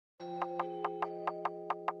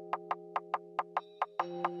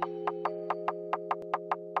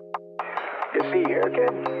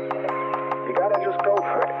kid. You gotta just go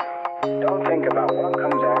for it. Don't think about what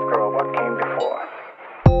comes after or what came before.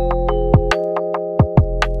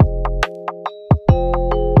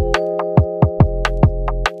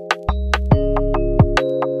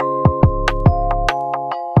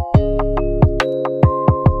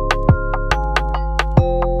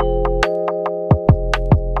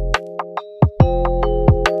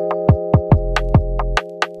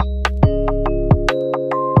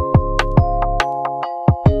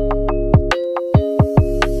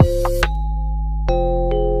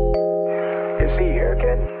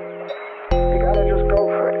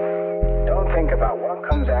 Think about what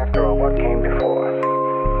comes after or what came before.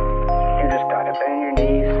 You just gotta bend your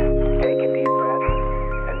knees, take a deep breath,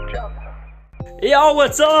 and jump. Yo,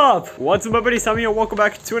 what's up? What's up, my buddy Sammy, and welcome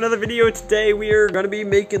back to another video. Today we are gonna be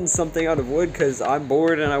making something out of wood because I'm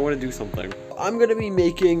bored and I want to do something. I'm gonna be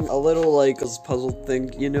making a little like this puzzle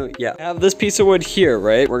thing, you know. Yeah, I have this piece of wood here,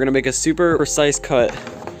 right? We're gonna make a super precise cut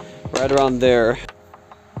right around there.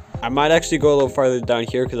 I might actually go a little farther down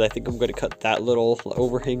here because I think I'm going to cut that little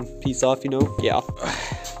overhang piece off, you know? Yeah.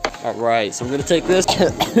 Alright, so I'm going to take this,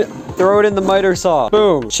 throw it in the miter saw.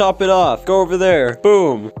 Boom. Chop it off. Go over there.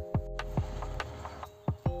 Boom.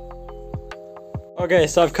 Okay,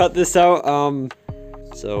 so I've cut this out.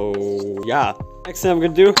 So yeah. Next thing I'm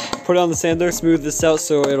going to do, put it on the sander, smooth this out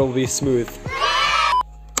so it'll be smooth.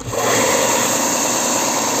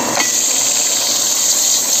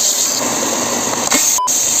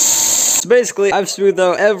 So basically, I've smoothed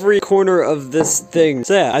out every corner of this thing.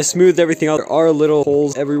 So yeah, I smoothed everything out. There are little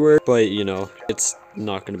holes everywhere, but you know, it's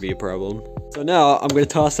not going to be a problem. So now, I'm going to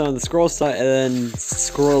toss it on the scroll side and then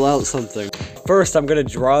scroll out something. First, I'm going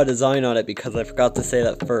to draw a design on it because I forgot to say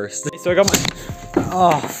that first. So I got my...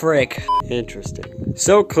 Oh, frick. Interesting.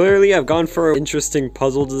 So clearly, I've gone for an interesting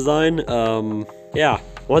puzzle design. Yeah.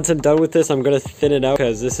 Once I'm done with this, I'm gonna thin it out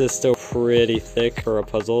because this is still pretty thick for a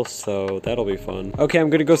puzzle, so that'll be fun. Okay, I'm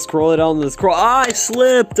gonna go scroll it out on the scroll. Ah, I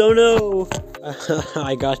slipped! Oh no!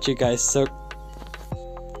 I got you guys, so...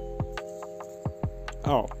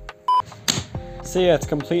 Oh. So yeah, it's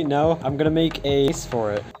complete now. I'm gonna make a base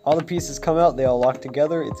for it. All the pieces come out, they all lock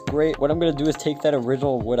together, it's great. What I'm gonna do is take that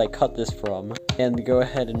original wood I cut this from and go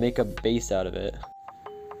ahead and make a base out of it.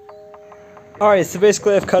 Alright, so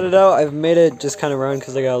basically I've cut it out. I've made it just kind of round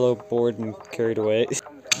because I got a little bored and carried away.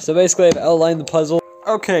 So basically I've outlined the puzzle.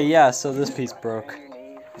 Okay, yeah, so this piece broke.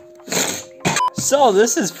 So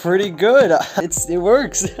this is pretty good. It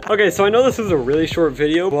works. Okay, so I know this is a really short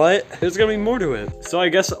video, but there's gonna be more to it. So I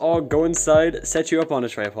guess I'll go inside, set you up on a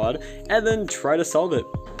tripod, and then try to solve it.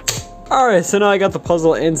 Alright, so now I got the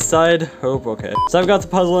puzzle inside. Oh, okay. So I've got the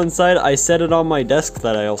puzzle inside. I set it on my desk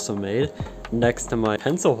that I also made, next to my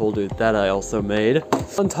pencil holder that I also made,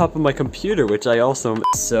 on top of my computer, which I also made.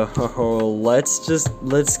 So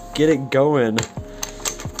let's get it going.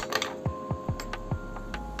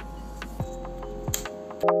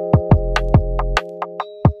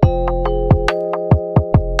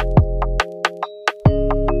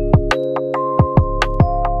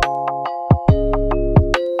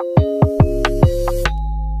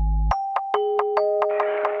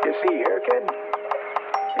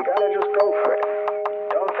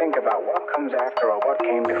 Think about what comes after or what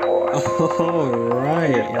came before.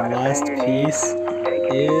 Alright, and last piece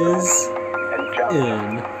is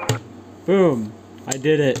in. Boom. I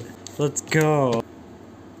did it. Let's go.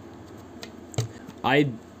 I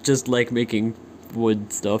just like making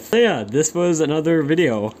wood stuff. So yeah, this was another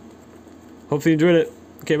video. Hopefully you enjoyed it.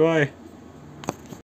 Okay, bye.